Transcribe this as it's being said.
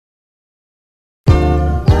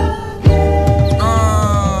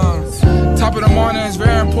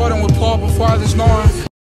snoring.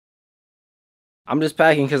 I'm just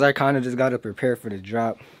packing because I kind of just got to prepare for the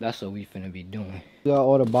drop. That's what we finna be doing. We got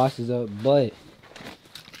all the boxes up, but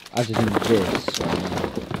I just need this. So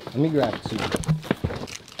let me grab two. I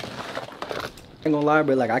ain't gonna lie,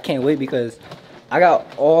 but like I can't wait because I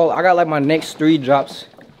got like my next 3 drops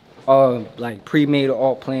like pre-made or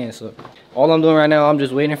all planned. So all I'm doing right now, I'm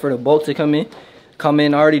just waiting for the bulk to come in.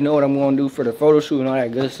 I already know what I'm gonna do for the photo shoot and all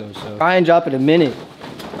that good stuff. So I ain't dropping a minute.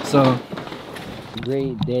 So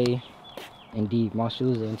great day indeed. My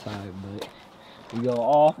shoes are inside, but we go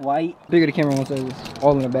off white. Bigger the camera won't say this.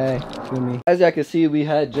 All in the bag. Feel me? As y'all can see, we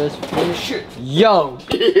had just finished. Yo,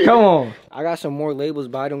 come on. I got some more labels,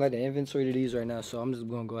 but I don't got the inventory to these right now, so I'm just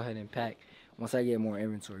gonna go ahead and pack once I get more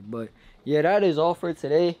inventory. But yeah, that is all for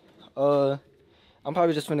today. I'm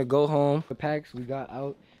probably just gonna go home. The packs we got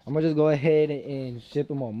out, I'm gonna just go ahead and ship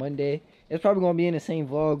them on Monday. It's probably gonna be in the same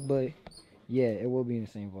vlog, but yeah, it will be in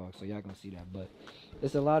the same vlog, so y'all gonna see that. But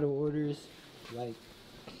it's a lot of orders, like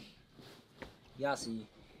y'all see,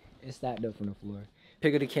 it's stacked up from the floor.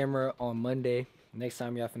 Pick up the camera on Monday. Next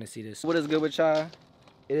time y'all finna see this. What is good with y'all?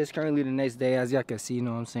 It is currently the next day. As y'all can see, you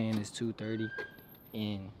know what I'm saying, it's 2:30,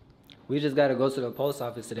 and we just gotta go to the post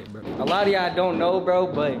office today, bro. A lot of y'all don't know, bro,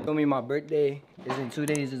 but feel me, my birthday is in 2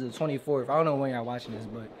 days. It's the 24th. I don't know when y'all watching this,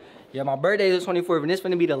 but yeah, my birthday is the 24th, and this is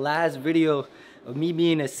gonna be the last video of me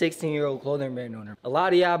being a 16-year-old clothing brand owner. A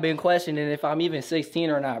lot of y'all been questioning if I'm even 16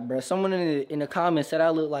 or not, bro. Someone in the comments said I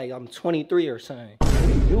look like I'm 23 or something. What are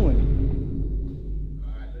you doing?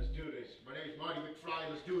 All right, let's do this. My name is Marty McFly.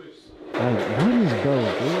 Let's do this. Like, what is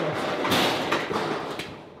dope, dude?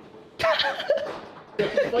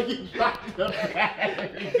 Like you dropped the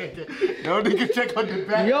battery. No nigga check on the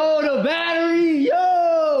battery. Yo, the battery,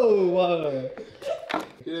 yo!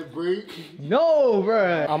 Did it break? No,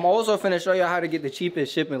 bruh. I'm also finna show y'all how to get the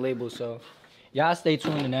cheapest shipping label, so y'all stay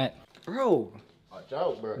tuned in that. Bro. Watch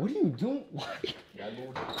out, bro. What are you doing?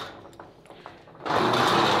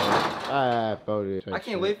 I felt it. I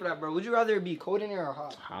can't wait for that, bro. Would you rather it be cold in here or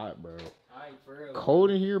hot? Hot, bro. Alright, for real. Cold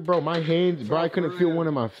in here, bro. My hands, bro. I couldn't feel one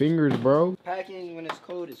of my fingers, bro. Packing when it's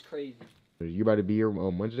cold is crazy. You about to be here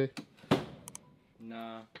on Wednesday?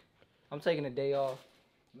 Nah. I'm taking a day off.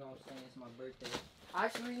 You know what I'm saying? It's my birthday.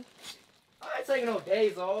 Actually, I ain't taking no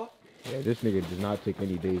days off. Yeah, this nigga does not take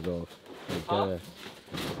any days off. Like, huh?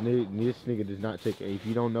 This nigga does not take, if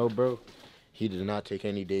you don't know, bro, he does not take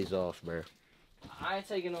any days off, bro. I ain't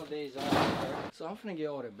taking no days off, bro. So I'm finna get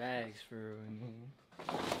all the bags for real.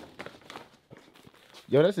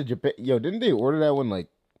 Yo, that's a Japan. Yo, didn't they order that one like?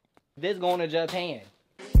 This going to Japan.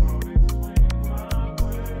 In the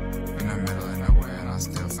middle of nowhere, and I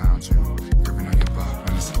still found you. Gripping on your butt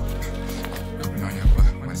when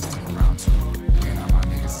it's still around too. Me and all my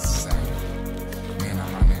niggas is the same. Me and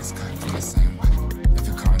all my niggas cut from the same way. If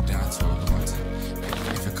it calm down to it, we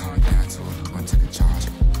gon' take a charge.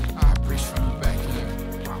 I breach from the back end.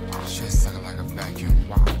 Shit sucking like a vacuum.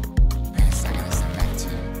 Wow. Pants sagging, it's a Mac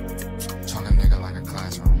 10. Chalk a nigga like a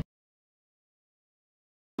classroom.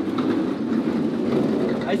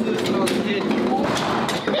 I used to do this when I was a kid.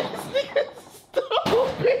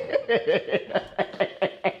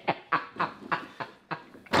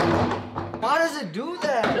 Why does it do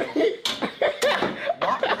that?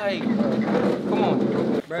 Why, like, come on,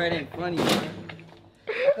 bro. It ain't funny, man.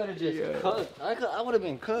 I could have just cooked. I would have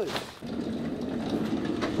been cooked.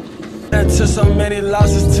 I took so many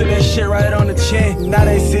losses to that shit right on the chin. Now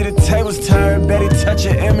they see the tables turn, Betty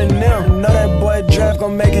touching Eminem. Know that boy draft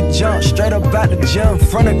gon' make it jump straight up out the gym.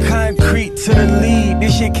 From the concrete to the lead,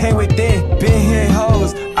 this shit came within. Been hitting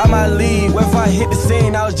hoes, I might leave. If I hit the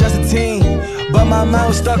scene, I was just a teen. But my mind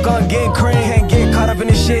was stuck on getting cream. Can't get caught up in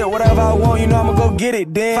this shit, whatever I want, you know I'ma go get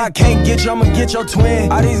it then. If I can't get you, I'ma get your twin.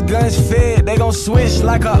 All these guns fed, they gon' switch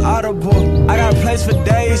like an audible. I got a place for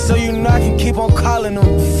days, so you know I can keep on calling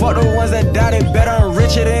them. Fuck the ones that doubt it, better and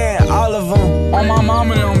richer than all of them. On my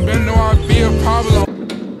mama, them been know I'd be a problem.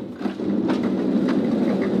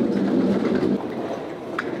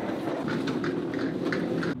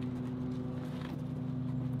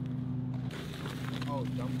 Oh,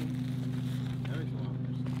 dumping.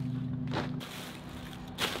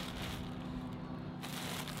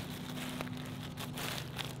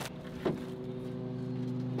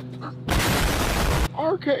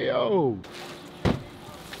 RKO.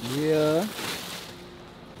 Yeah.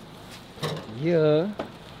 Yeah.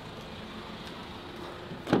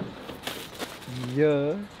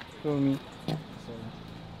 Yeah. Feel me? So,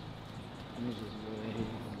 let me just go ahead.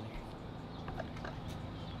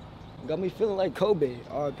 Got me feeling like Kobe,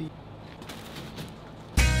 RP.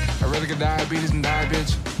 I really got diabetes and die,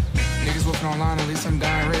 bitch. Niggas whooping online, at least I'm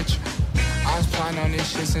dying rich. I I was plotting on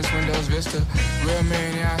this shit since Windows Vista. Real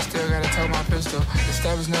millionaire, I still gotta tote my pistol. The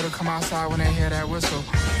steppers know to come outside when they hear that whistle.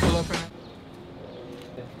 Pull up in.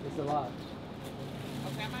 It's a lot.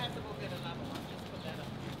 Okay, I might have to go get another one. Just put that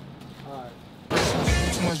up.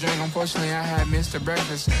 Alright. Too much drink, unfortunately, I had missed the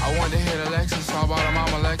breakfast. I wanted to hit a Lexus, so I bought a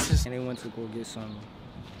mama Lexus. And they went to go get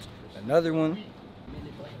another one.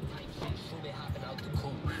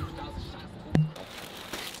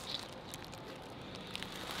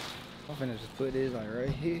 I'm finna just put this like right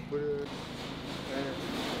here.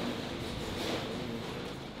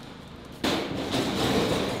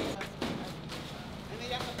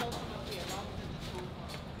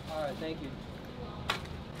 Alright, thank you.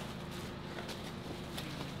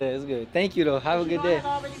 Yeah, it's good. Thank you though. Have a good day.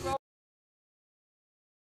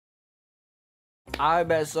 I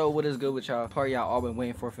bet so. What is good with y'all? Part y'all all been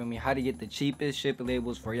waiting for me. How to get the cheapest shipping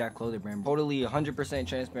labels for y'all clothing brand. Totally 100%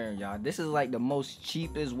 transparent, y'all. This is like the most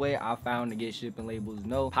cheapest way I found to get shipping labels.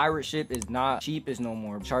 No, pirate ship is not cheapest no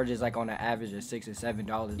more. Charges like on the average of $6 or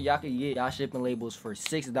 $7. Y'all can get y'all shipping labels for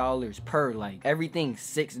 $6 per. Like everything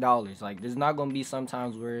 $6. Like there's not gonna be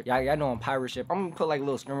sometimes where y'all know on pirate ship. I'm gonna put like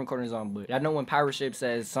little screen recorders on, but y'all know when pirate ship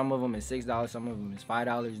says some of them is $6, some of them is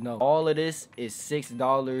 $5. No, all of this is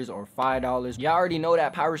 $6 or $5. Y'all already know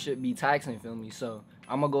that pirate ship be taxing, feel me? So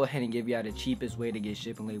I'm gonna go ahead and give y'all the cheapest way to get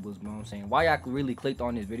shipping labels, you know what I'm saying? Why y'all really clicked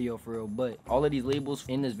on this video for real, but all of these labels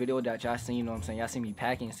in this video that y'all seen, you know what I'm saying? Y'all see me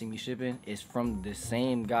packing, see me shipping, is from the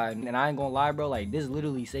same guy. And I ain't gonna lie, bro, like this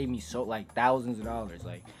literally saved me so like thousands of dollars.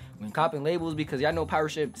 Like when copping labels, because y'all know pirate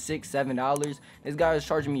ship $6, $7, this guy is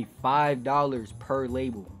charging me $5 per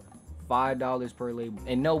label. $5 per label.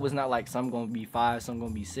 And no, it's not like some gonna be 5, some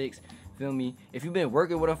gonna be 6. Feel me? If you've been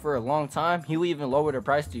working with him for a long time, he will even lower the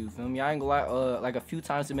price to you. Feel me? I ain't gonna lie. Like a few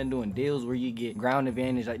times I've been doing deals where you get ground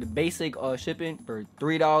advantage, like the basic shipping for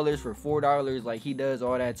 $3, for $4. Like he does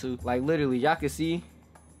all that too. Like literally, y'all can see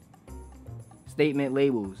statement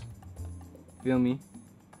labels. Feel me?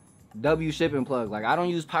 W shipping plug. Like I don't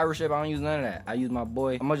use pirate ship, I don't use none of that. I use my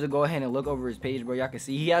boy. I'm gonna just go ahead and look over his page, bro. Y'all can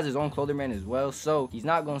see he has his own clothing brand as well, so he's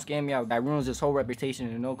not gonna scam me out. That ruins his whole reputation,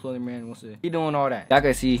 and no clothing brand wants to. He doing all that. Y'all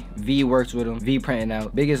can see V works with him, V printing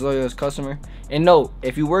out, biggest loyalist customer. And no,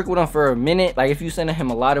 if you work with him for a minute, like if you sending him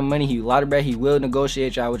a lot of money, a lot of bread, he will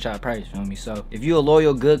negotiate y'all with y'all price, feel me? So if you a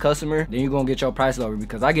loyal good customer, then you're gonna get your price lower,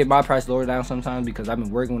 because I get my price lower down sometimes because I've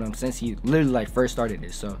been working with him since he literally like first started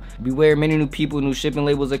this. So beware, many new people, new shipping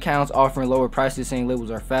labels accounts offering lower prices, saying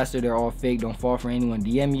labels are faster, they're all fake, don't fall for anyone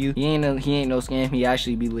DM you. He ain't no scam, he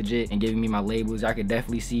actually be legit and giving me my labels. Y'all can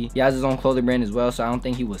definitely see he has his own clothing brand as well, so I don't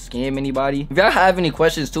think he would scam anybody. If y'all have any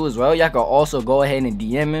questions too as well, y'all can also go ahead and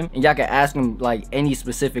DM him, and y'all can ask him like any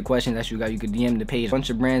specific questions that you got. You could DM the page. A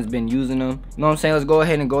bunch of brands been using them, you know what I'm saying? Let's go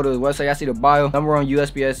ahead and go to his website. I see the bio number on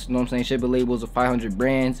USPS, you know what I'm saying? Shipping labels of 500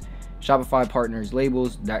 brands. Shopify partners,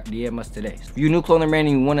 labels, DM us today. If you're a new clothing brand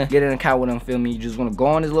and you want to get an account with him, feel me, you just want to go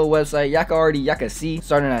on his little website. Y'all can see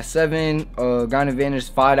starting at $7, ground advantage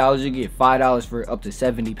 $5, you get $5 for up to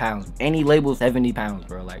 70 pounds. Any label 70 pounds,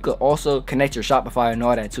 bro. Like you could also connect your Shopify and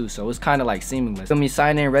all that too, so it's kind of like seamless. Feel me?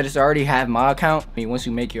 Sign in, register. I already have my account. I mean, once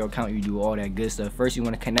you make your account, you do all that good stuff. First you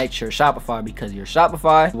want to connect your Shopify, because your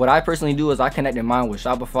Shopify, what I personally do is I connected mine with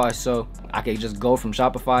Shopify, so I can just go from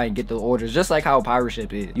Shopify and get the orders, just like how pirate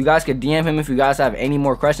ship is. You guys can DM him if you guys have any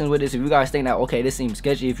more questions with this. If you guys think that, okay, this seems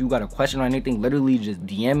sketchy, if you got a question or anything, literally just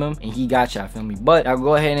DM him and he got y'all, feel me? But I'll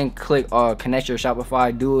go ahead and click connect your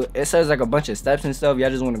Shopify. Do it. It says like a bunch of steps and stuff. Y'all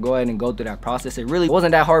just want to go ahead and go through that process. It really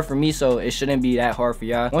wasn't that hard for me, so it shouldn't be that hard for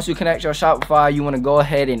y'all. Once you connect your Shopify, you want to go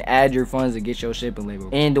ahead and add your funds to get your shipping label.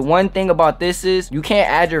 And the one thing about this is you can't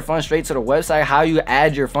add your funds straight to the website. How you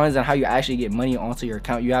add your funds and how you actually get money onto your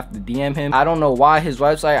account, you have to DM him. I don't know why his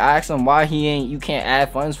website, I asked him why you can't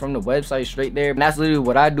add funds from the website straight there, and that's literally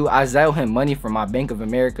what I do. I Zelle him money from my Bank of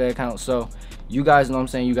America account. So you guys know what I'm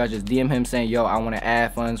saying, you guys just DM him saying, yo, I want to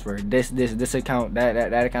add funds for this account,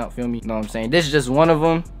 that account, feel me? You know what I'm saying? This is just one of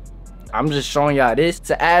them. I'm just showing y'all this.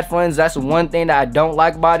 To add funds, that's one thing that I don't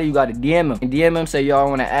like about it. You gotta DM him. And DM him, say, yo, I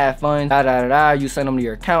wanna add funds, You send him to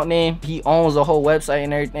your account name. He owns the whole website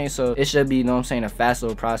and everything, so it should be, you know what I'm saying, a fast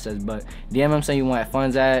little process. But DM him, say you want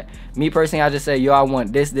funds add. Me personally, I just say, yo, I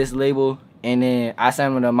want this label, and then I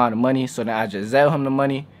send him the amount of money, so then I just Zelle him the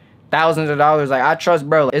money. Thousands of dollars. Like, I trust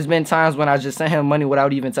bro. It's been times when I just sent him money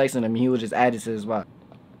without even texting him, and he would just add it to his spot.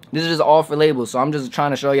 This is just all for labels. So I'm just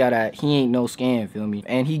trying to show y'all that he ain't no scam, feel me?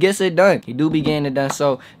 And he gets it done. He do be getting it done.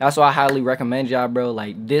 So that's why I highly recommend y'all, bro.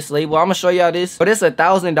 Like this label, I'm gonna show y'all this. But it's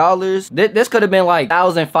 $1,000. This could have been like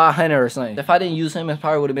 1,500 or something. If I didn't use him, it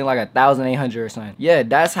probably would have been like 1,800 or something. Yeah,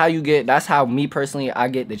 that's how you get, that's how me personally, I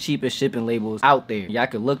get the cheapest shipping labels out there. Y'all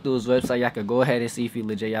could look through his website. Y'all could go ahead and see if he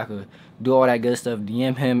legit. Y'all could do all that good stuff.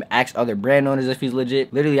 DM him, ask other brand owners if he's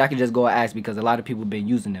legit. Literally, I could just go ask because a lot of people been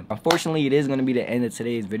using them. Unfortunately, it is going to be the end of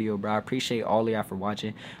today's video, bro. I appreciate all of y'all for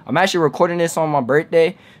watching. I'm actually recording this on my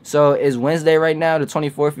birthday. So it's Wednesday right now, the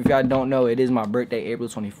 24th. If y'all don't know, it is my birthday, April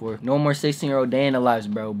 24th. No more 16-year-old day in the lives,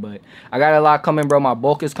 bro. But I got a lot coming, bro. My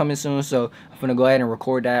bulk is coming soon. So I'm going to go ahead and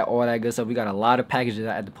record that, all that good stuff. We got a lot of packages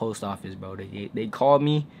at the post office, bro. They called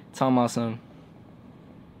me, talking about something.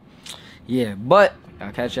 Yeah, but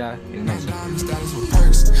I'll catch y'all in the next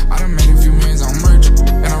one. I done made a few millions on merch,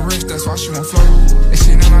 and I'm rich, that's why she won't flirt. And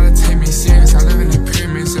she know how to take me serious. I live in the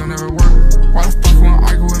pyramid, so it'll never work. Why the fuck you wanna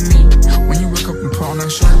argue with me?